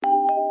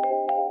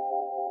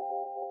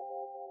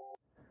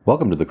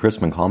Welcome to the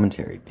Chrisman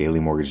Commentary Daily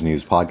Mortgage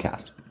News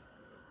Podcast.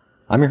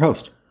 I'm your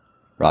host,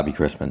 Robbie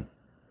Chrisman.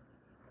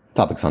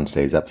 Topics on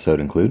today's episode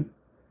include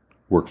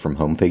work from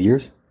home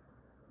figures,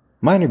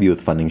 my interview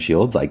with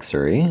FundingShield's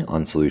Suri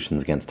on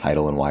solutions against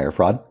title and wire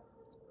fraud,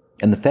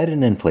 and the Fed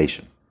and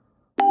inflation.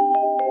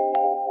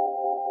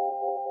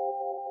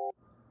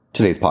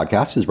 Today's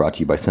podcast is brought to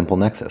you by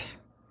SimpleNexus,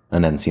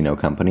 an nCino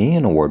company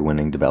and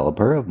award-winning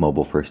developer of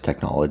mobile-first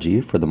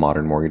technology for the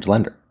modern mortgage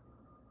lender.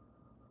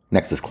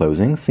 Nexus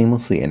Closing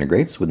seamlessly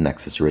integrates with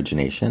Nexus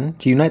Origination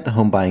to unite the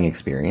home buying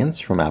experience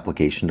from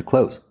application to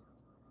close.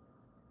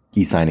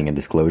 E-signing and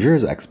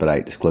disclosures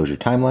expedite disclosure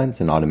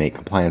timelines and automate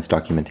compliance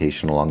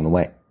documentation along the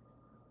way.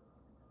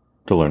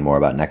 To learn more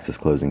about Nexus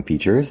Closing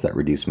features that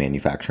reduce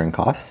manufacturing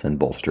costs and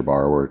bolster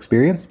borrower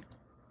experience,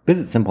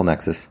 visit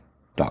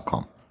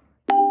simplenexus.com.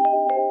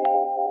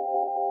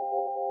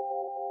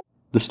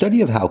 The study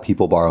of how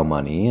people borrow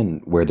money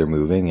and where they're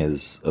moving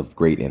is of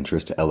great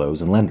interest to LOs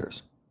and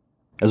lenders,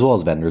 as well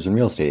as vendors and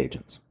real estate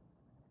agents.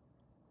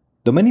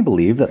 Though many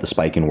believe that the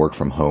spike in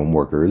work-from-home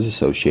workers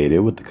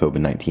associated with the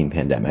COVID-19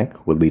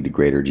 pandemic would lead to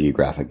greater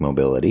geographic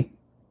mobility,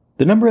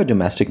 the number of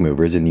domestic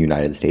movers in the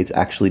United States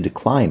actually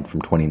declined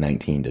from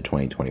 2019 to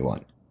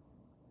 2021.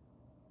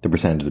 The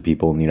percentage of the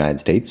people in the United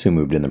States who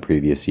moved in the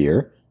previous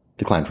year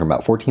declined from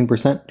about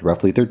 14% to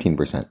roughly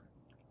 13%,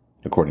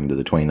 according to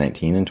the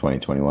 2019 and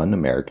 2021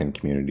 American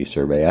Community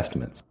Survey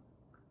estimates.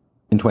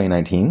 In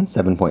 2019,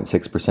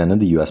 7.6%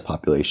 of the U.S.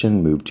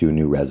 population moved to a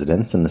new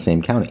residence in the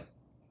same county.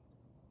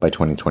 By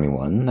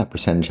 2021, that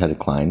percentage had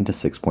declined to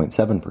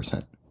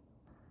 6.7%.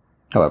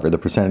 However, the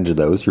percentage of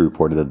those who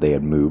reported that they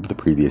had moved the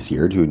previous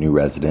year to a new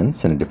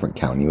residence in a different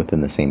county within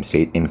the same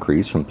state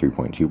increased from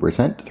 3.2% to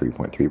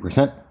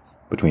 3.3%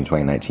 between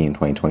 2019 and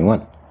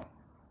 2021.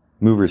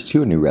 Movers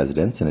to a new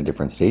residence in a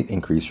different state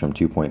increased from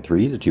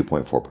 2.3% to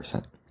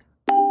 2.4%.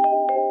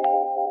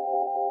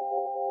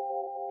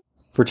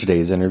 For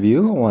today's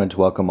interview, I wanted to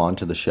welcome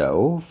onto the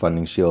show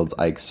FundingShield's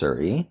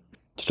Suri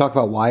to talk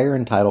about wire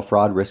and title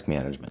fraud risk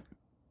management.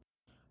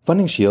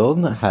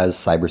 FundingShield has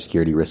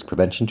cybersecurity risk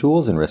prevention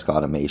tools and risk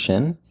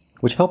automation,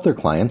 which help their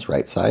clients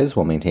right-size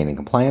while maintaining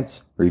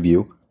compliance,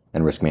 review,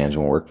 and risk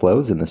management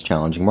workflows in this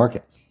challenging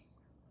market.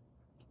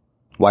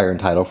 Wire and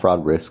title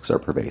fraud risks are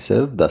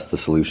pervasive, thus the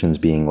solutions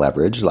being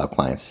leveraged allow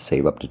clients to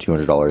save up to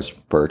 $200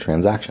 per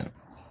transaction.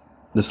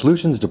 The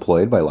solutions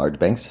deployed by large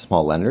banks to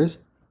small lenders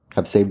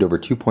have saved over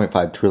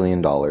 $2.5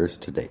 trillion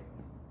to date.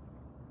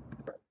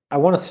 I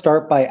want to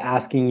start by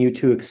asking you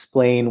to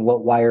explain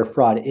what wire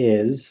fraud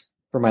is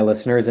for my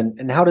listeners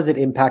and how does it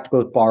impact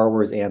both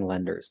borrowers and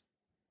lenders?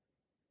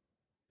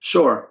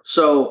 Sure.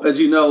 So as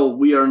you know,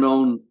 we are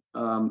known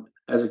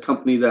as a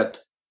company that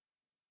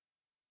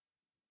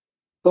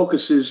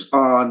focuses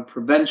on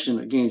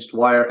prevention against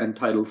wire and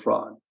title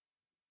fraud.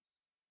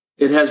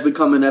 It has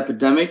become an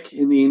epidemic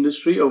in the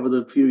industry over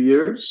the few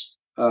years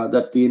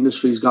that the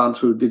industry's gone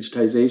through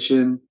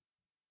digitization,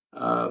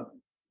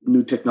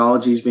 new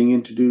technologies being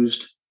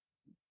introduced,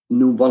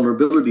 new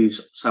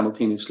vulnerabilities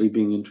simultaneously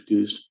being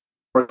introduced,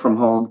 work from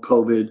home,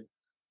 COVID,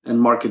 and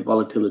market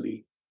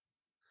volatility.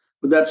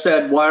 With that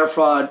said, wire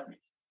fraud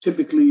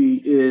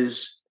typically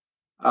is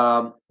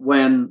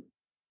when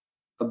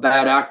a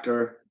bad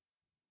actor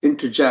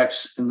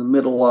interjects in the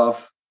middle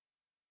of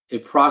a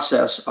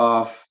process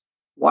of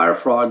wire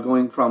fraud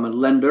going from a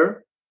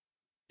lender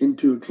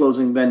into a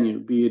closing venue,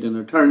 be it an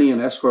attorney, an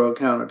escrow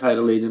account, a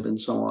title agent, and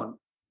so on.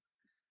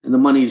 And the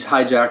money is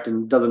hijacked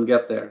and doesn't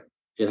get there.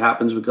 It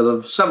happens because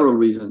of several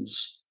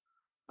reasons.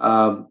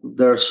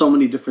 There are so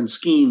many different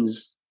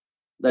schemes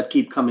that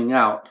keep coming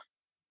out.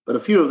 But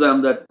a few of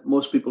them that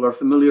most people are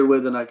familiar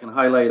with and I can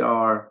highlight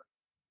are,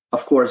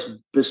 of course,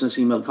 business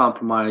email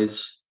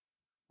compromise,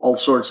 all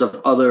sorts of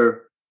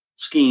other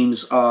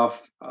schemes of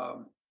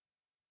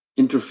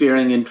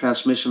interfering in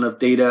transmission of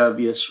data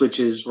via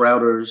switches,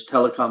 routers,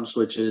 telecom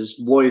switches,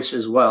 voice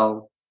as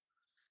well,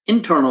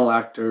 internal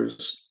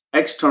actors,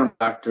 external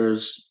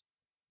actors,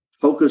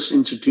 focused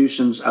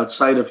institutions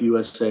outside of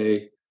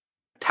USA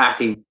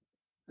attacking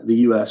the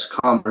US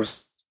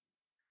commerce.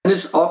 And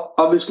it's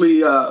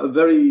obviously a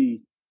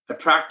very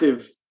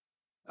attractive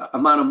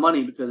amount of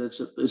money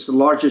because it's the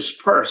largest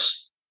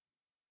purse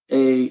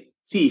a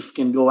thief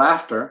can go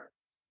after,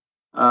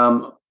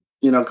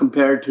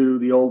 compared to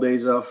the old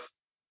days of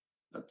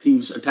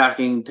thieves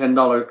attacking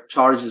 $10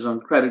 charges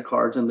on credit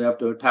cards and they have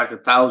to attack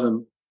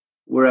 1,000.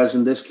 Whereas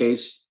in this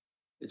case,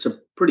 it's a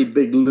pretty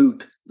big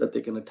loot that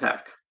they can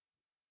attack.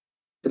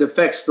 It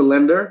affects the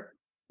lender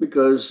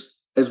because,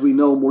 as we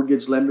know,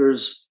 mortgage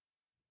lenders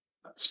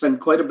spend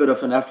quite a bit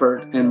of an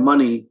effort and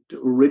money to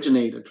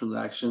originate a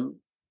transaction.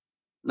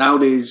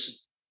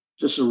 Nowadays,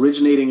 just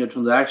originating a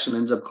transaction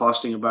ends up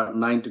costing about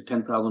 $9,000 to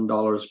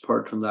 $10,000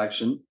 per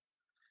transaction.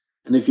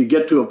 And if you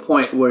get to a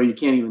point where you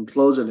can't even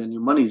close it and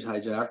your money's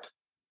hijacked,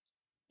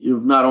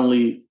 you've not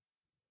only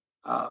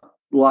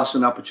lost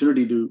an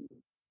opportunity to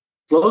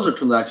close a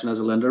transaction as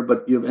a lender,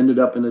 but you've ended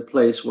up in a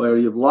place where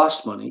you've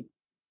lost money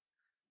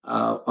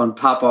on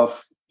top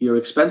of your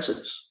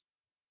expenses.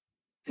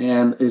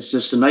 And it's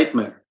just a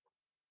nightmare.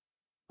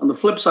 On the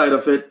flip side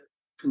of it,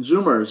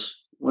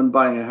 consumers, when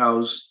buying a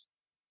house,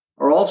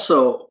 are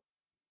also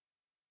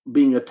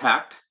being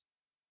attacked.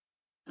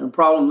 And the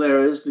problem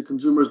there is the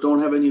consumers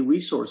don't have any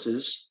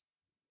resources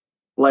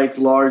like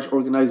large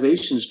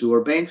organizations do,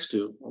 or banks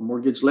do, or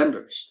mortgage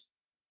lenders.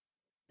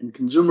 And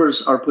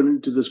consumers are put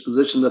into this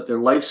position that their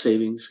life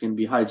savings can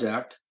be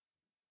hijacked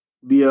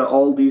via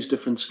all these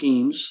different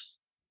schemes,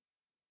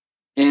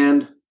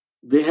 and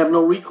they have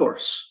no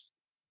recourse.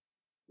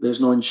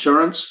 There's no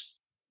insurance.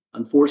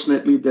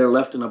 Unfortunately, they're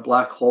left in a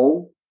black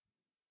hole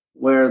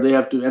where they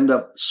have to end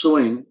up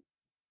suing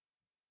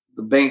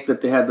the bank that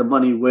they had the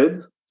money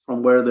with,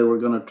 from where they were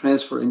going to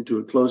transfer into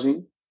a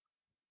closing,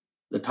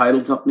 the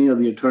title company or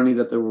the attorney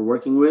that they were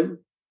working with,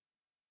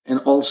 and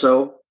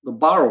also the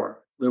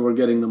borrower they were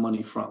getting the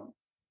money from.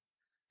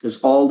 Because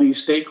all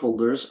these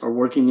stakeholders are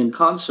working in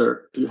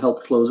concert to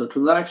help close a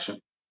transaction.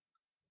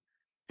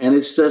 And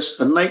it's just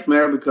a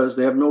nightmare because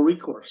they have no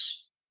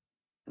recourse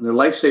and their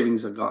life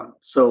savings are gone.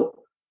 So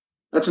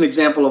that's an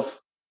example of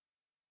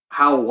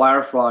how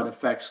wire fraud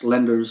affects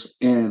lenders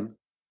and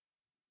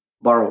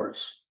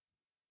borrowers.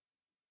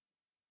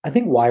 I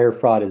think wire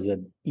fraud is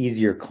an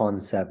easier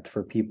concept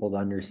for people to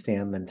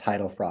understand than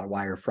title fraud.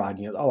 Wire fraud,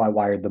 I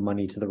wired the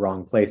money to the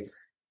wrong place.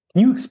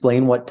 Can you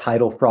explain what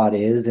title fraud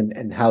is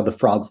and how the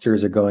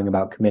fraudsters are going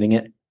about committing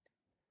it?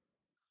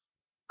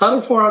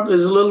 Title fraud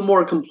is a little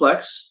more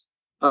complex.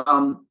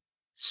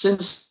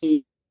 Since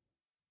the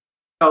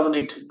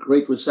 2008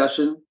 Great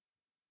Recession,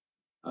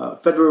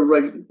 federal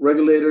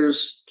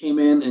regulators came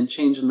in and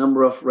changed a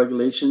number of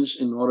regulations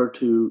in order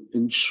to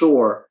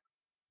ensure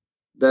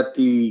that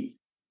the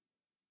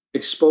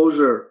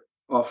exposure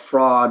of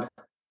fraud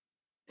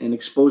and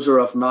exposure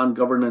of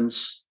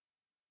non-governance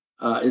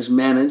is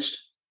managed.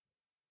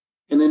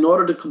 And in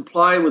order to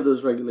comply with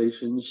those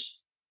regulations,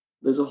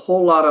 there's a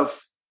whole lot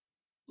of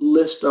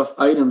list of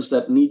items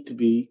that need to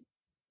be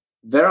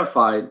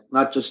verified,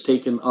 not just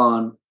taken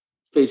on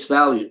face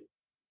value.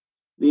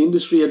 The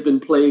industry had been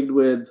plagued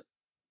with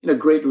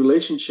great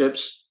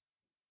relationships,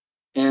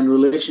 and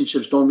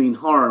relationships don't mean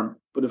harm,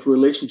 but if a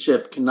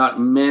relationship cannot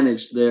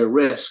manage their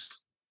risk,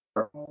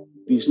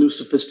 these new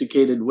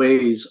sophisticated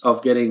ways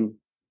of getting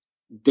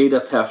data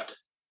theft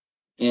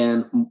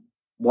and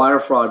wire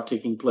fraud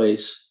taking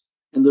place,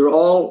 and they're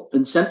all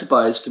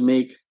incentivized to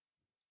make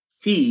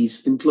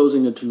fees in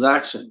closing a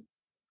transaction.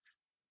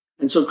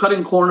 And so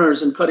cutting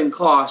corners and cutting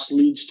costs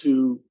leads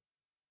to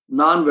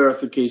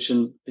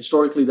non-verification.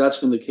 Historically, that's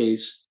been the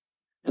case.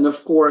 And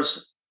of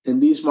course,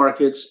 in these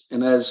markets,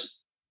 and as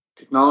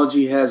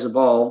technology has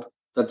evolved,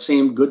 that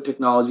same good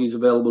technology is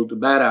available to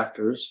bad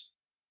actors.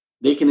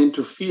 They can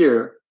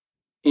interfere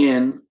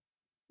in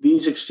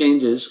these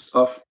exchanges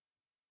of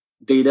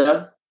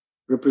data,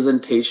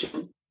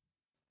 representation,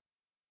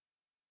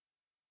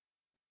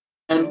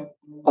 and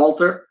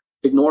alter,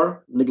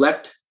 ignore,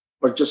 neglect,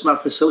 or just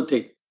not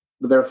facilitate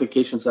the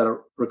verifications that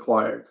are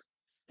required.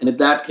 And in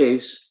that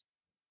case,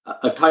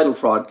 a title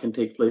fraud can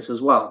take place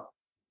as well.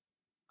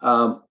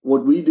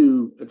 What we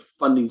do at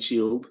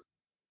FundingShield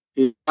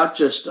is not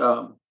just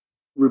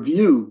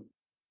review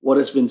what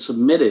has been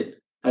submitted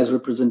as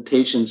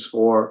representations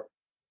for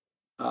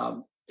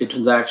a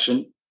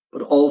transaction,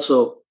 but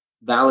also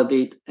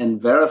validate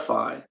and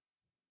verify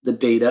the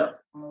data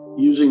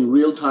using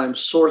real-time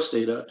source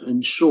data to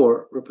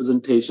ensure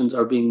representations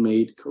are being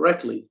made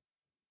correctly.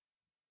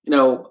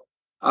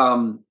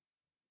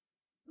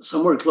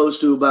 Somewhere close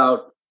to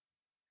about,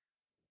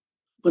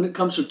 when it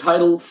comes to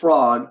title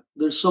fraud,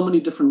 there's so many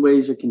different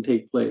ways it can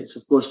take place.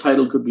 Of course,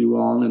 title could be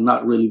wrong and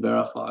not really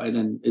verified,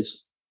 and it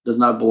does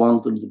not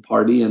belong to the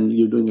party, and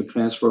you're doing a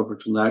transfer of a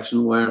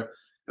transaction where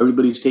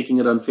everybody's taking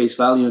it on face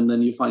value, and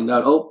then you find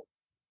out,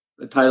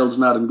 the title's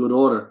not in good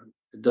order.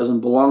 It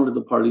doesn't belong to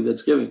the party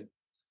that's giving.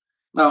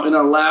 Now, in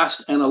our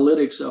last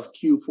analytics of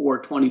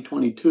Q4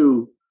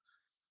 2022,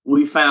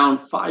 we found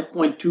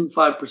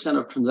 5.25%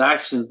 of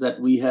transactions that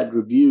we had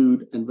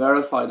reviewed and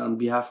verified on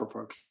behalf of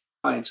our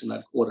clients in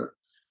that quarter.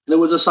 And it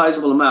was a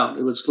sizable amount.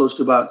 It was close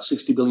to about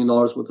 $60 billion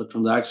worth of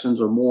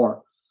transactions or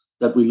more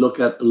that we looked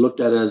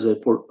at as a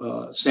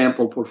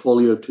sample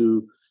portfolio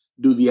to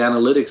do the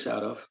analytics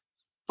out of.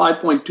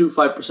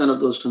 5.25% of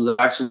those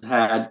transactions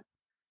had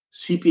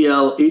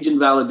CPL, agent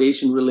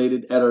validation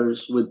related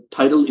errors with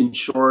title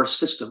insurer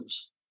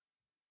systems.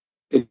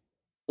 It's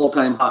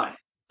all-time high.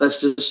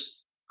 That's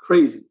just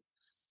crazy.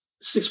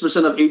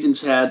 6% of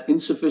agents had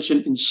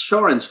insufficient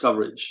insurance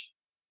coverage.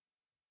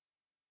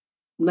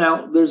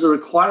 Now, there's a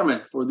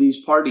requirement for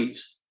these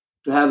parties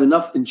to have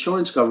enough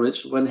insurance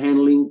coverage when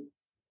handling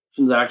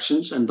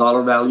transactions and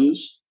dollar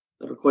values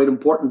that are quite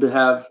important to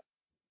have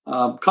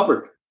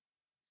covered.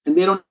 And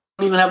they don't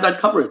even have that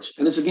coverage.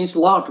 And it's against the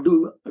law to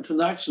do a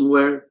transaction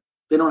where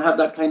they don't have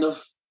that kind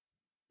of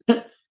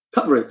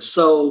coverage.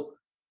 So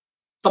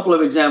a couple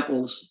of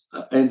examples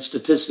and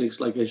statistics,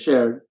 like I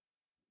shared,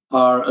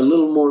 are a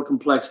little more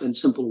complex than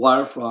simple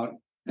wire fraud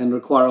and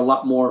require a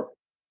lot more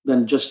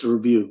than just a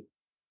review.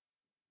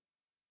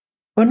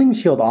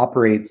 FundingShield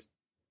operates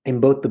in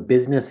both the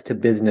business to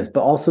business,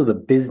 but also the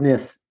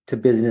business to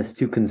business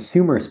to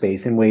consumer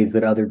space in ways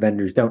that other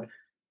vendors don't.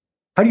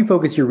 How do you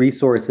focus your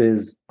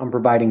resources on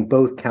providing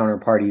both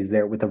counterparties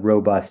there with a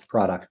robust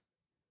product?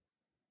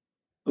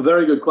 A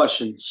very good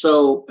question.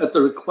 So, at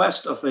the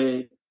request of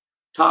a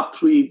top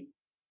three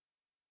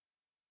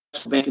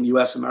bank in the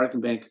US,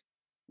 American Bank,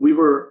 we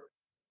were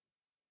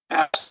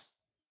asked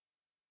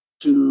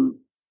to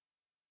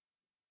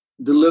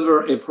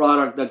deliver a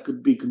product that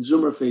could be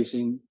consumer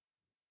facing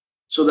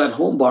so that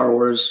home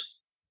borrowers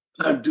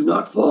do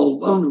not fall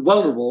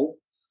vulnerable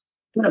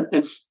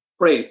and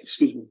prey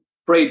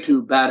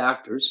to bad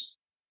actors,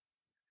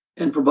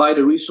 and provide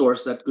a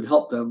resource that could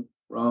help them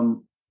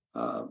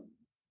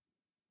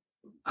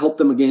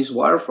against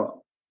wire fraud.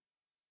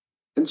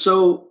 And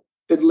so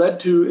it led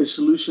to a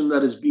solution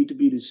that is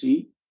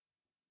B2B2C.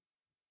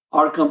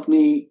 Our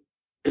company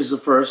is the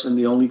first and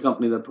the only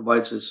company that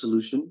provides this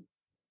solution.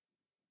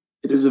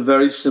 It is a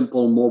very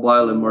simple,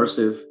 mobile,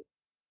 immersive,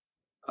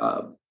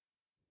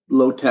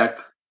 low-tech,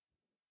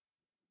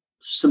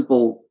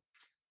 simple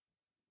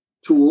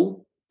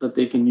tool that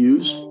they can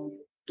use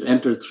to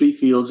enter 3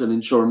 fields and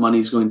ensure money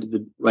is going to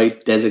the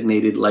right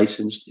designated,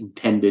 licensed,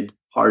 intended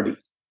party.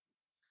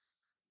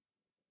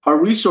 Our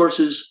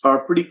resources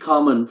are pretty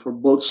common for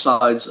both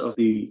sides of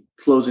the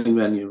closing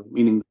venue,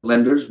 meaning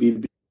lenders,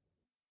 B2B,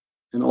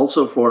 and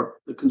also for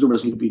the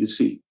consumers,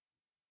 B2B2C.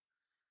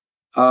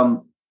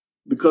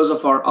 Because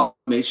of our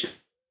automation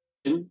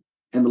and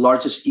the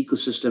largest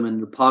ecosystem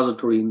and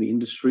repository in the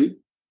industry,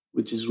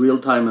 which is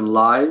real-time and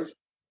live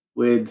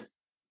with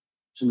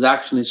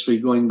transaction history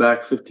going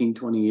back 15,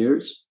 20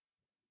 years,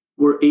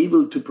 we're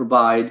able to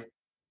provide,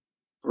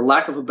 for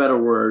lack of a better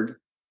word,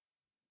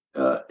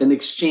 an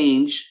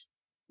exchange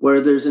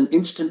where there's an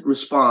instant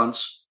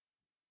response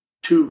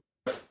to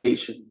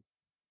verification.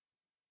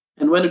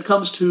 And when it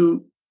comes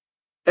to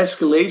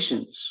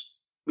escalations,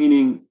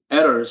 meaning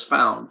errors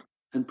found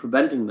and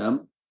preventing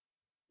them,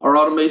 our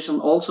automation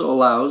also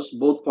allows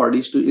both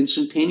parties to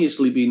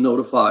instantaneously be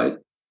notified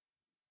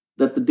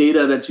that the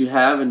data that you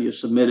have and you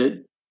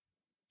submitted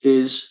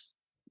is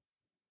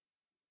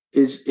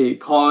a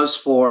cause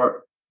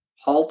for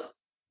halt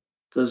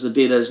because the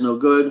data is no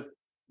good,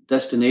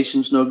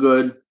 destination's no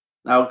good.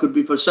 Now, it could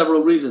be for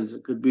several reasons.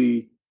 It could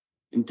be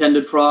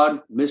intended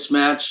fraud,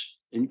 mismatch,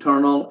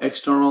 internal,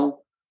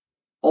 external,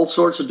 all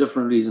sorts of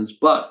different reasons.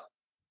 But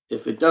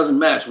if it doesn't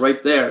match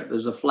right there,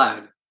 there's a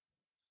flag.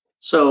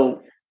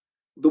 So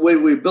the way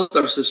we built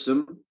our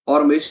system,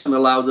 automation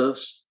allows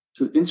us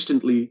to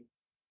instantly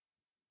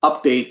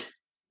update,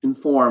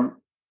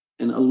 inform,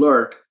 and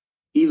alert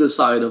either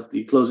side of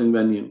the closing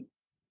venue.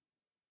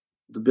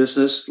 The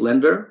business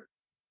lender,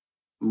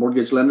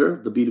 mortgage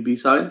lender, the B2B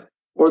side,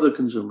 or the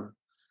consumer.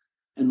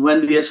 And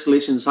when the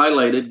escalation is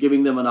highlighted,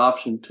 giving them an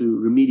option to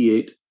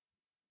remediate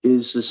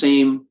is the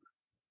same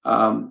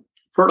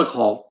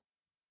protocol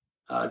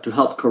to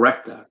help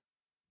correct that.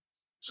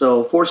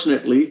 So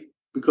fortunately,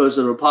 because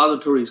the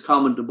repository is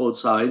common to both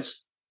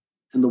sides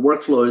and the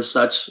workflow is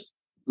such,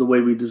 the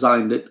way we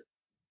designed it,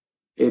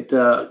 it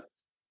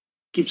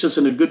keeps us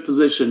in a good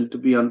position to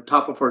be on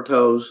top of our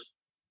toes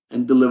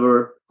and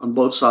deliver on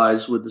both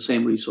sides with the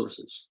same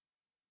resources.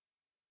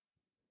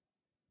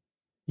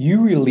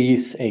 You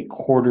release a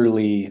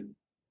quarterly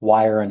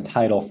wire and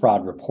title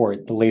fraud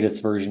report, the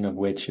latest version of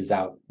which is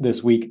out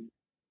this week.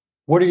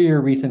 What are your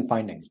recent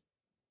findings?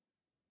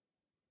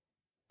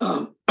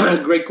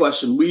 Great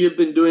question. We have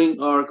been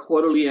doing our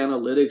quarterly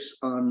analytics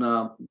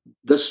on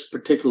this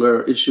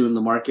particular issue in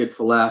the market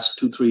for the last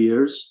 2-3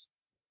 years.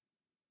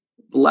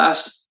 The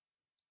last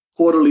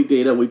quarterly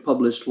data we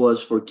published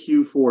was for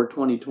Q4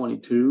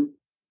 2022.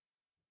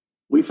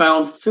 We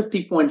found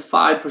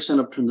 50.5%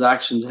 of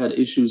transactions had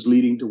issues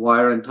leading to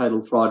wire and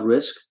title fraud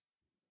risk,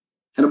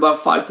 and about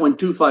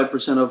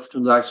 5.25% of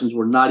transactions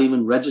were not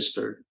even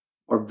registered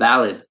or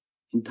valid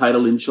in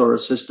title insurer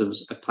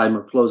systems at time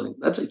of closing.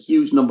 That's a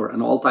huge number,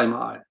 an all-time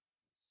high.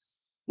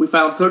 We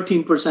found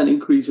 13%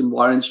 increase in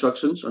wire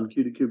instructions on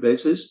Q2Q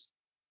basis.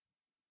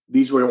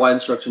 These were wire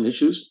instruction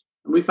issues.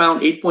 And we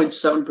found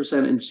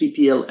 8.7% in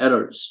CPL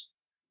errors,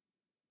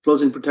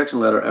 closing protection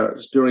letter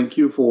errors, during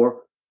Q4,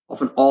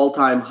 of an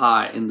all-time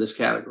high in this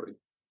category.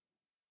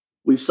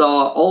 We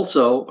saw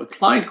also a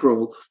client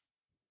growth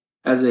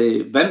as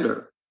a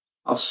vendor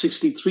of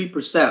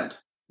 63%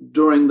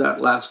 during that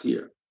last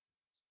year.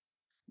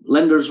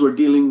 Lenders were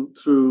dealing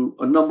through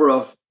a number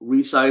of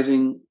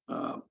resizing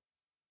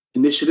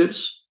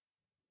initiatives.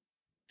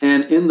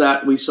 And in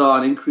that, we saw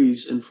an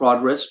increase in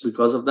fraud risk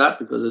because of that,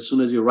 because as soon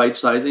as you're right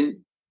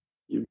sizing,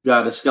 you've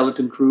got a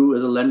skeleton crew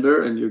as a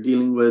lender and you're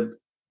dealing with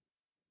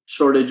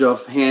shortage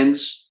of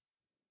hands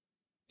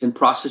in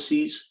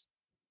processes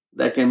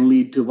that can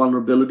lead to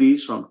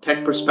vulnerabilities from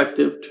tech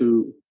perspective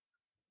to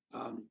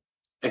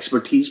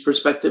expertise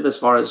perspective as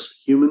far as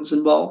humans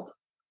involved.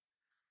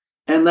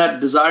 And that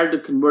desire to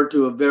convert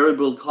to a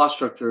variable cost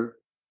structure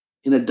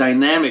in a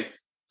dynamic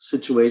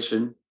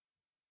situation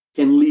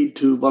can lead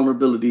to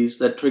vulnerabilities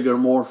that trigger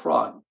more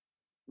fraud.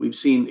 We've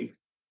seen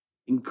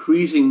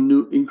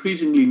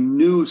increasingly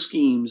new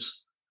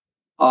schemes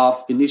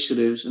of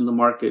initiatives in the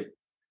market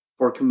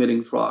for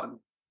committing fraud.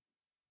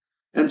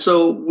 And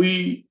so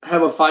we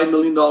have a $5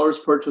 million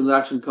per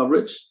transaction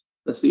coverage.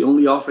 That's the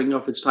only offering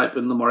of its type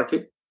in the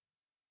market.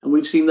 And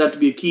we've seen that to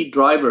be a key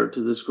driver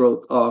to this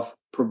growth of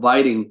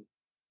providing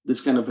this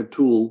kind of a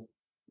tool,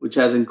 which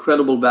has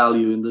incredible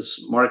value in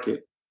this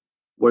market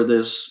where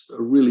there's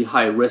a really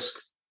high risk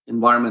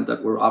environment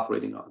that we're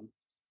operating on.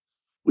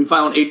 We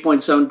found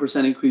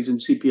 8.7% increase in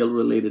CPL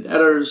related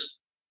errors.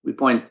 We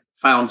found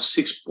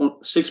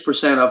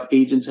 6% of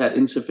agents had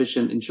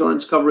insufficient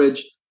insurance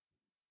coverage.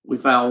 We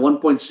found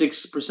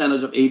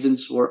 1.6% of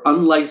agents were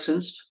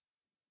unlicensed,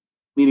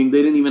 meaning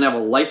they didn't even have a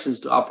license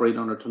to operate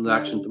on a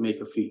transaction to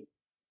make a fee.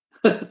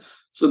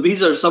 So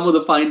these are some of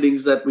the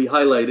findings that we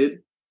highlighted.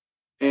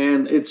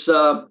 And it's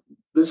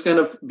this kind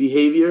of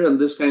behavior and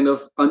this kind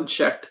of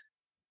unchecked,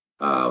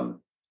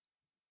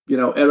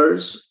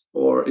 errors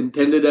or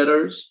intended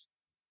errors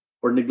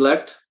or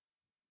neglect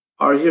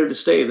are here to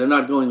stay. They're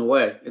not going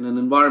away in an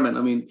environment.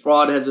 I mean,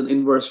 fraud has an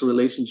inverse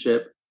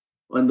relationship.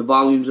 When the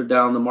volumes are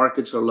down, the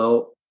markets are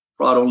low,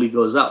 fraud only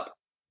goes up.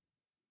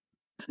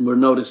 And we're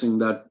noticing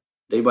that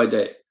day by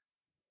day.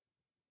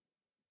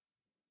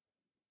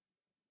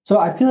 So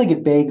I feel like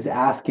it begs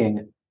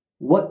asking,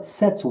 what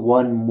sets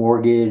one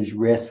mortgage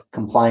risk,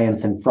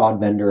 compliance, and fraud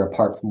vendor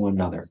apart from one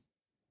another?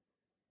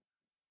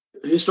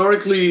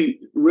 Historically,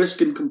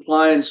 risk and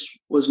compliance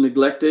was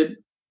neglected.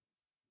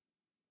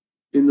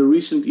 In the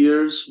recent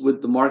years,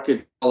 with the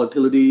market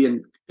volatility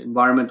and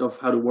environment of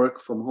how to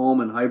work from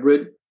home and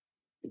hybrid,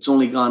 it's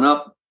only gone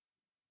up.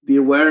 The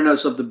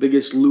awareness of the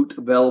biggest loot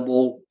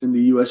available in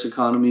the US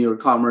economy or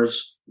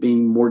commerce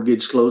being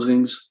mortgage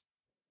closings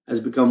has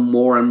become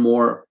more and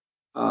more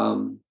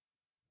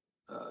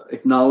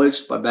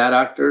acknowledged by bad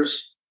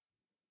actors.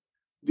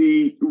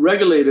 The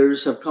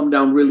regulators have come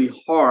down really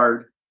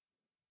hard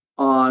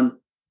on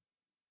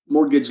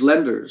mortgage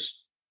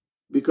lenders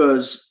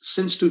because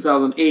since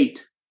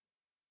 2008,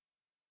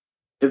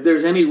 if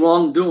there's any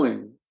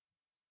wrongdoing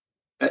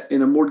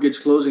in a mortgage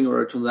closing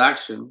or a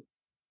transaction,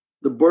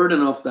 the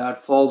burden of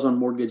that falls on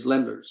mortgage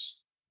lenders.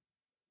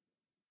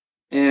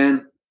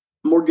 And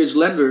mortgage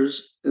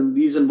lenders in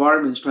these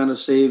environments trying to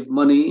save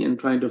money and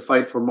trying to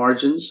fight for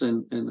margins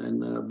and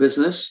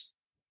business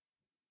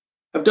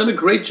have done a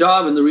great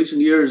job in the recent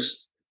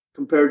years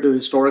compared to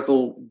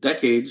historical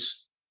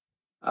decades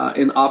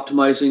in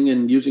optimizing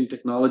and using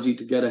technology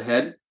to get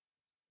ahead.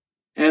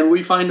 And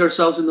we find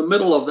ourselves in the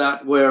middle of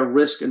that where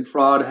risk and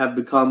fraud have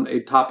become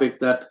a topic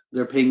that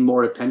they're paying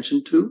more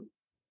attention to.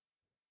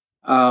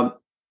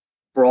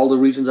 For all the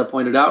reasons I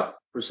pointed out,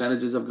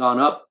 percentages have gone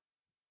up.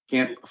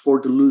 Can't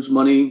afford to lose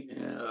money.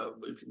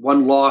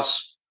 One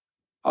loss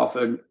of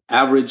an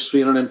average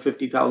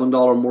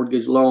 $350,000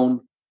 mortgage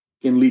loan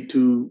can lead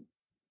to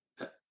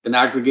an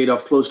aggregate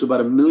of close to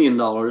about $1 million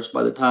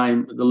by the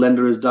time the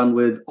lender is done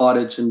with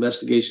audits,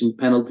 investigation,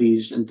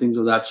 penalties, and things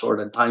of that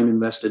sort, and time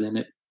invested in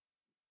it.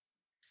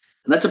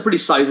 And that's a pretty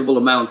sizable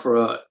amount for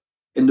an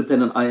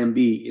independent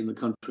IMB in the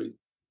country.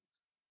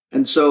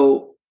 And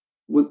so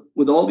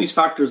with all these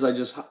factors I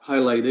just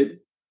highlighted,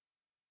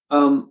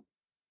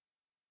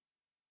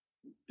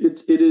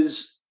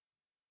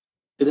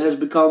 it has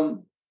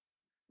become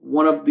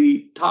one of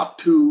the top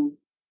two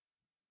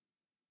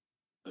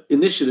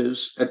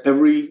initiatives at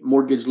every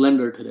mortgage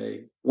lender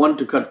today. One,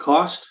 to cut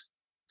cost.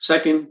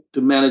 Second,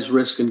 to manage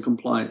risk and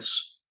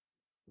compliance.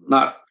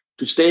 Not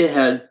to stay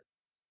ahead,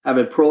 have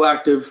a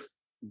proactive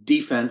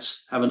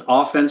defense, have an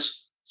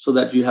offense so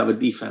that you have a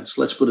defense.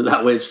 Let's put it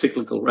that way. It's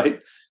cyclical,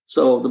 right?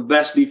 So the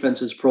best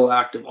defense is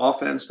proactive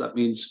offense. That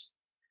means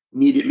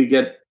immediately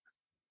get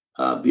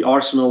the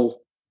arsenal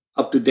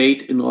up to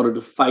date in order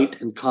to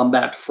fight and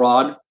combat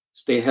fraud,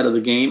 stay ahead of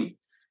the game.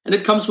 And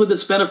it comes with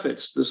its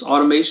benefits. This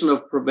automation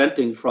of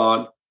preventing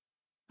fraud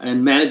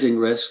and managing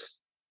risk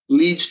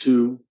leads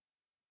to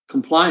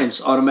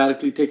compliance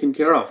automatically taken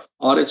care of,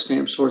 audit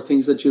stamps for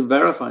things that you're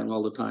verifying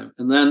all the time.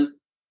 And then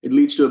it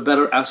leads to a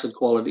better asset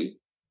quality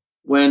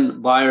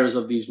when buyers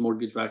of these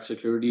mortgage-backed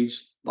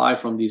securities buy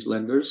from these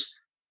lenders.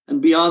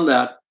 And beyond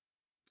that,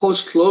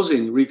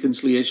 post-closing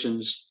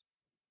reconciliations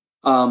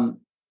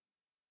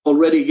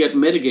already get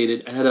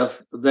mitigated ahead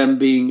of them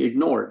being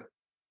ignored.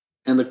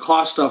 And the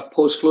cost of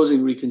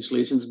post-closing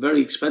reconciliation is very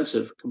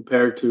expensive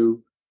compared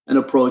to an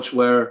approach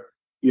where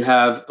you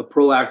have a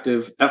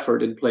proactive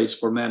effort in place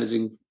for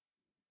managing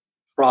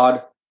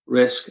fraud,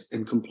 risk,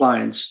 and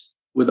compliance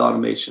with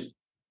automation.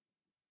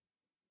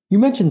 You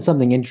mentioned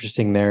something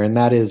interesting there, and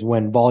that is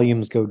when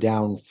volumes go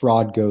down,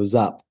 fraud goes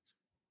up.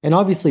 And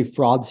obviously,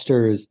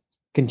 fraudsters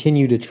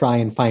continue to try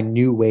and find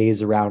new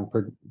ways around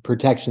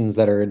protections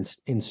that are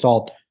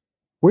installed.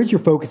 Where's your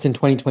focus in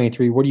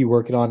 2023? What are you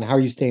working on? How are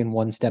you staying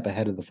one step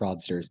ahead of the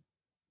fraudsters?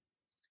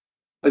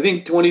 I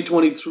think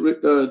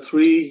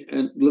 2023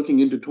 and looking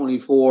into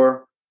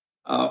 24,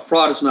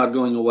 fraud is not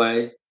going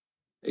away.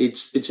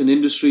 It's an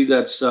industry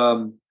that's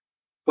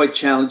quite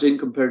challenging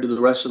compared to the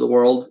rest of the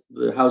world.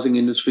 The housing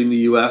industry in the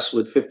US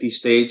with 50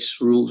 states,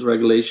 rules,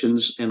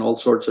 regulations, and all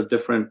sorts of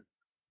different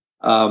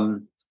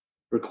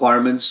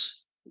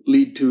requirements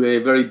lead to a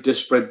very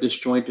disparate,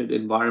 disjointed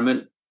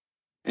environment.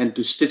 And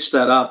to stitch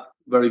that up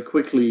very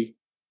quickly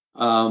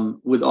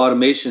with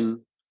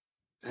automation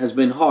has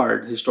been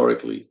hard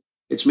historically.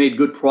 It's made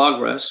good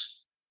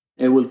progress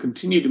and will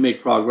continue to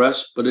make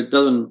progress, but it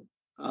doesn't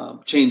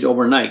change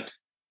overnight.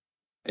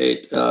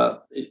 It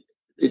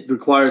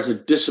requires a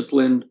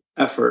disciplined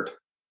effort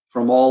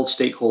from all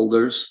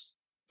stakeholders,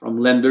 from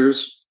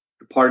lenders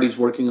to parties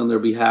working on their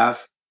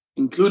behalf,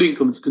 including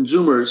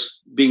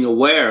consumers being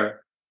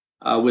aware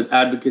with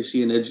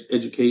advocacy and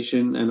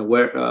education and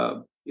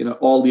aware,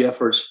 all the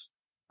efforts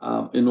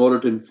in order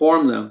to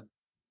inform them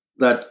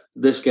that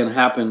this can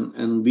happen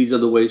and these are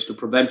the ways to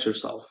prevent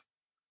yourself.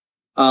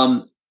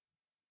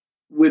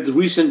 With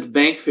recent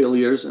bank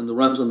failures and the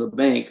runs on the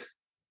bank,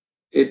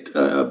 it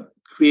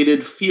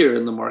created fear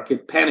in the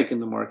market, panic in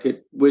the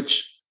market,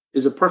 which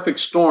is a perfect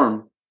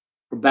storm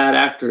for bad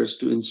actors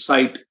to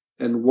incite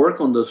and work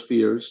on those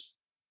fears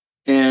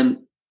and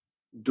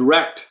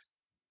direct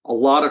a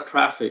lot of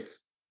traffic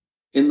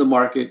in the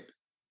market.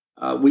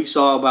 We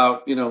saw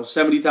about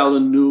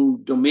 70,000 new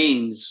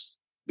domains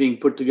being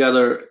put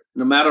together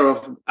in a matter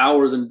of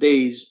hours and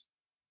days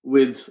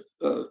with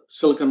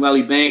Silicon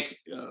Valley Bank,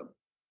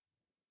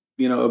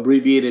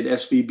 abbreviated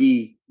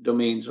SVB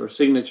domains or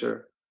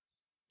signature,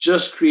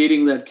 just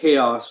creating that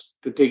chaos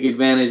to take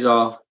advantage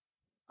of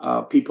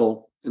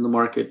people in the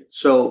market.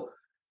 So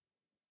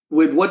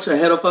with what's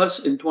ahead of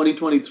us in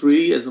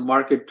 2023, as the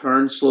market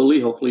turns slowly,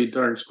 hopefully it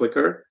turns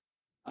quicker.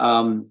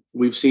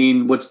 We've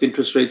seen what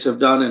interest rates have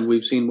done, and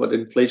we've seen what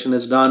inflation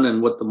has done,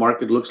 and what the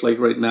market looks like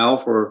right now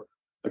for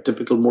a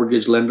typical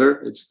mortgage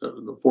lender. It's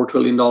the $4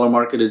 trillion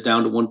market is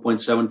down to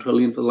 $1.7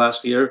 trillion for the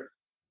last year.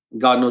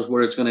 God knows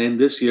where it's going to end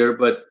this year,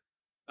 but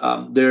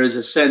there is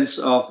a sense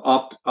of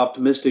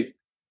optimistic,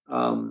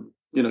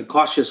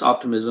 cautious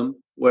optimism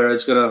where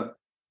it's going to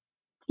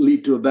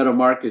lead to a better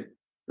market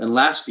than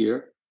last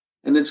year.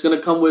 And it's going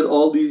to come with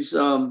all these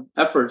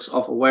efforts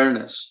of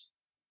awareness.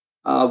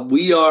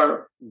 We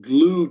are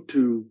glued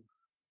to,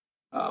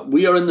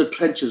 we are in the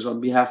trenches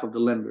on behalf of the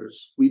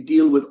lenders. We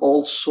deal with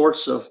all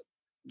sorts of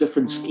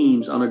different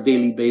schemes on a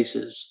daily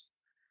basis.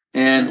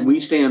 And we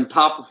stay on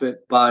top of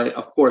it by,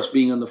 of course,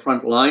 being on the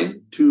front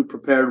line, 2,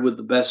 prepared with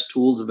the best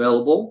tools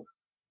available,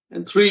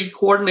 and 3,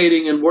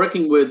 coordinating and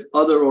working with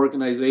other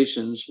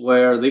organizations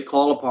where they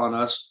call upon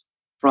us,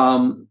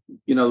 from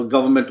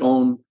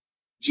government-owned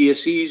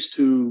GSEs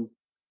to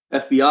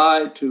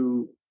FBI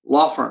to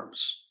law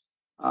firms,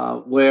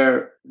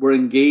 where we're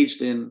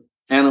engaged in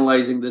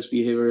analyzing this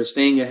behavior,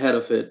 staying ahead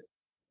of it,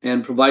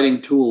 and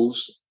providing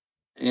tools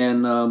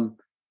and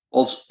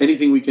also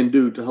anything we can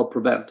do to help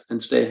prevent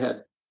and stay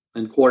ahead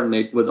and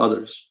coordinate with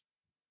others.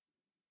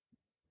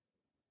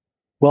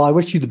 Well, I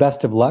wish you the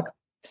best of luck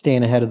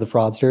staying ahead of the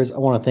fraudsters. I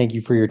want to thank you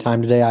for your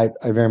time today.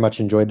 I very much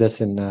enjoyed this,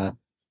 and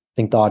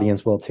think the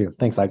audience will too.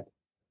 Thanks, Ike.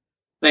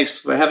 Thanks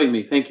for having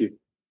me. Thank you.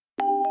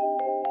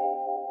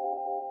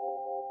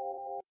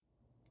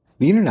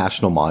 The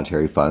International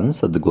Monetary Fund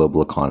said the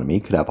global economy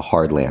could have a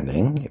hard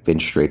landing if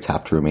interest rates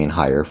have to remain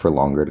higher for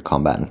longer to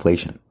combat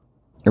inflation.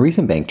 And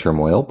recent bank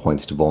turmoil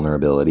points to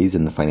vulnerabilities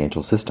in the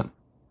financial system.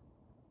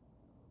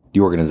 The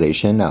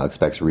organization now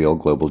expects real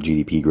global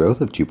GDP growth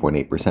of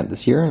 2.8%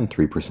 this year and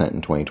 3%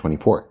 in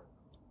 2024,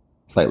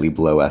 slightly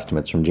below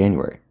estimates from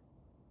January.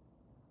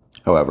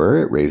 However,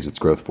 it raised its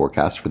growth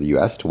forecast for the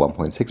US to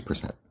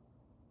 1.6%.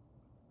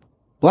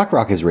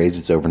 BlackRock has raised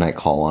its overnight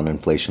call on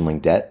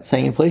inflation-linked debt,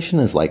 saying inflation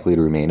is likely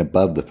to remain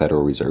above the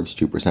Federal Reserve's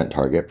 2%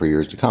 target for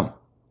years to come.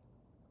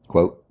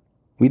 Quote,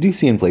 "We do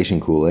see inflation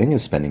cooling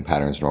as spending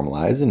patterns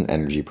normalize and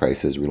energy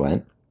prices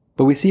relent,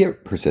 but we see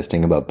it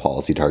persisting above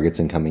policy targets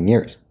in coming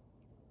years."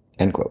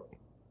 End quote,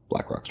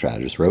 BlackRock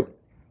strategist wrote.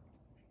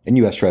 And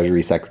U.S.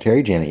 Treasury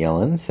Secretary Janet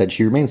Yellen said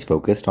she remains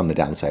focused on the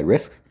downside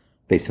risks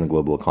facing the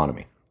global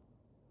economy,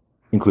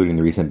 including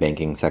the recent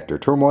banking sector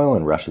turmoil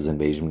and Russia's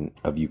invasion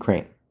of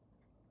Ukraine.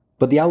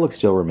 But the outlook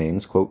still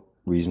remains, quote,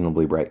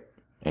 "reasonably bright,"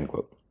 end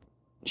quote.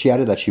 She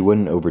added that she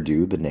wouldn't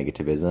overdo the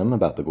negativism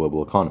about the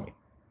global economy.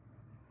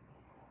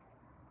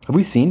 Have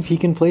we seen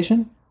peak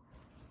inflation?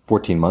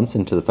 14 months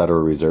into the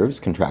Federal Reserve's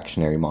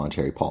contractionary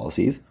monetary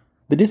policies,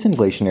 the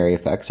disinflationary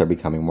effects are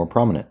becoming more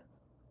prominent.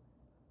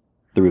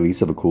 The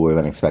release of a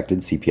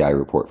cooler-than-expected CPI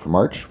report for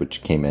March,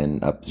 which came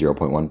in up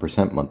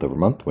 0.1%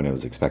 month-over-month when it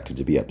was expected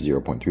to be up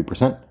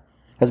 0.3%,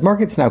 has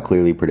markets now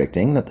clearly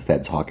predicting that the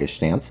Fed's hawkish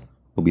stance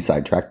will be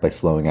sidetracked by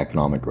slowing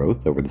economic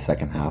growth over the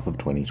second half of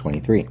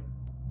 2023.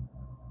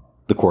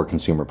 The core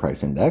consumer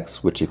price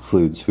index, which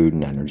excludes food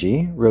and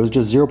energy, rose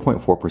just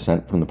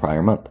 0.4% from the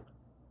prior month,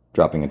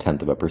 dropping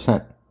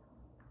 0.1%.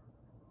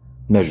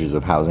 Measures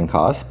of housing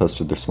costs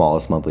posted their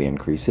smallest monthly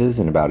increases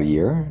in about a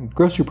year, and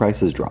grocery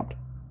prices dropped.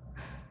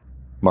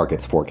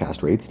 Markets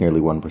forecast rates nearly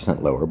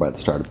 1% lower by the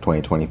start of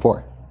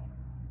 2024.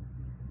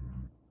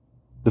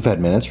 The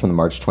Fed minutes from the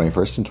March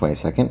 21st and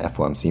 22nd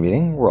FOMC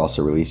meeting were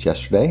also released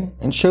yesterday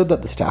and showed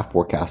that the staff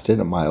forecasted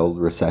a mild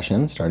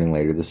recession starting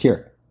later this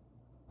year,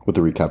 with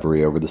a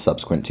recovery over the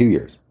subsequent 2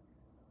 years.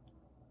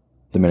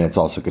 The minutes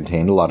also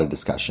contained a lot of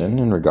discussion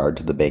in regard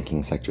to the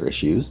banking sector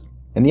issues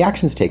and the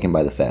actions taken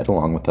by the Fed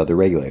along with other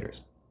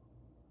regulators.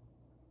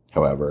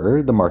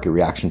 However, the market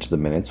reaction to the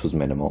minutes was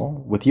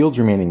minimal, with yields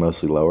remaining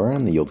mostly lower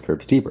and the yield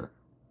curve steeper.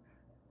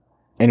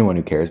 Anyone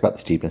who cares about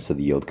the steepness of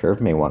the yield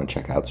curve may want to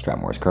check out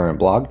Stratmore's current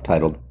blog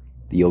titled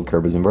 "The Yield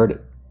Curve is Inverted.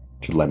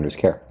 Should Lenders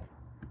Care?"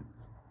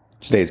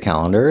 Today's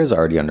calendar is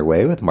already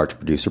underway with March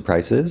producer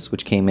prices,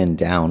 which came in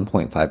down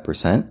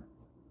 0.5%,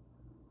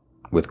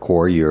 with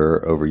core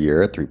year over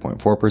year at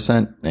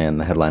 3.4% and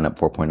the headline up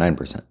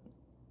 4.9%.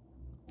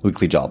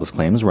 Weekly jobless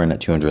claims were in at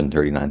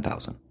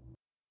 239,000.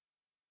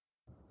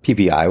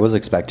 PPI was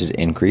expected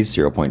to increase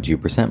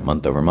 0.2%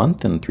 month over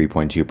month and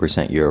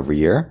 3.2% year over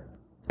year,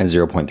 and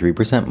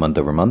 0.3% month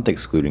over month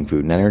excluding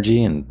food and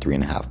energy, and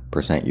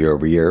 3.5% year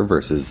over year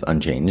versus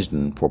unchanged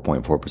and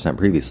 4.4%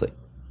 previously.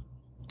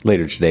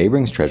 Later today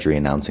brings Treasury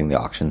announcing the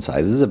auction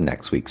sizes of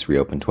next week's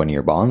reopened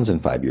 20-year bonds and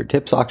 5-year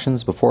TIPS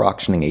auctions before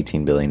auctioning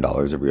 $18 billion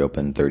of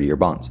reopened 30-year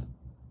bonds.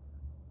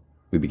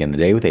 We begin the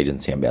day with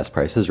agency MBS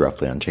prices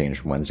roughly unchanged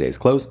from Wednesday's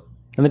close,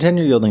 and the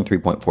 10-year yielding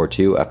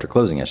 3.42 after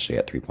closing yesterday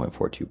at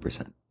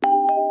 3.42%.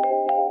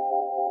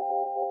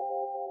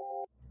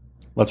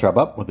 Let's wrap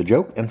up with a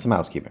joke and some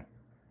housekeeping.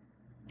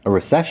 A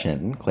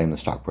recession, claimed the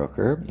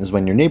stockbroker, is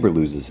when your neighbor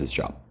loses his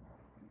job.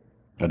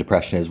 A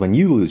depression is when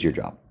you lose your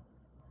job.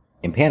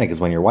 And panic is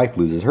when your wife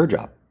loses her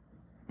job.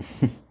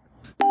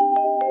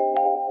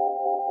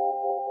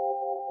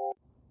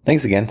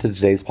 Thanks again to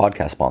today's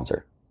podcast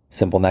sponsor,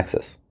 Simple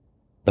Nexus,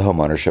 the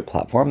homeownership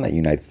platform that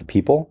unites the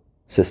people,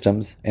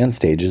 systems, and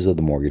stages of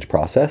the mortgage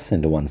process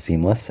into one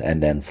seamless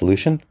end-to-end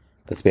solution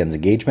that spans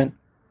engagement,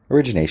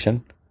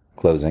 origination,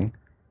 closing,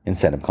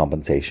 incentive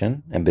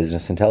compensation, and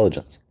business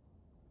intelligence.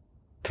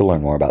 To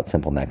learn more about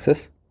Simple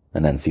Nexus,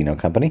 an Encino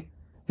company,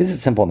 visit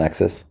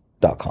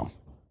simplenexus.com.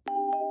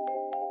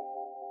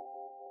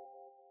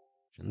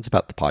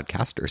 About the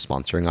podcast or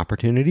sponsoring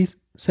opportunities,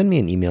 send me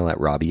an email at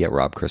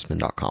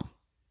robbie@robchrisman.com.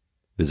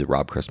 Visit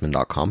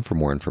robchrisman.com for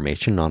more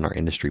information on our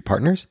industry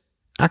partners,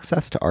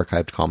 access to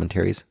archived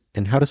commentaries,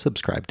 and how to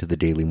subscribe to the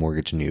daily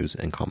mortgage news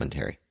and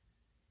commentary.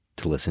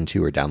 To listen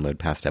to or download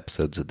past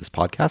episodes of this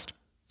podcast,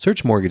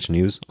 search Mortgage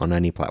News on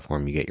any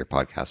platform you get your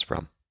podcasts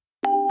from.